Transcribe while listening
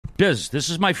Biz, this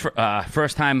is my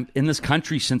first time in this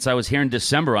country since I was here in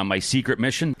December on my secret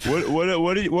mission. What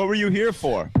were you here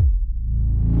for?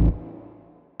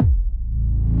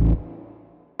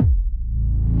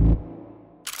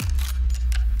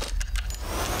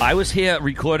 I was here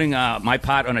recording my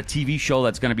part on a TV show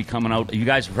that's going to be coming out. You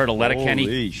guys have heard of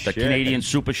Letterkenny, the Canadian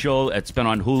super show. It's been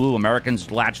on Hulu. Americans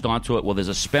latched onto it. Well, there's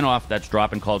a spinoff that's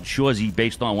dropping called Shoresy,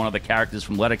 based on one of the characters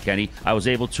from Letterkenny. I was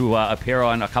able to appear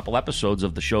on a couple episodes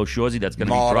of the show Shoresy that's going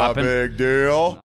to be dropping. Not a big deal.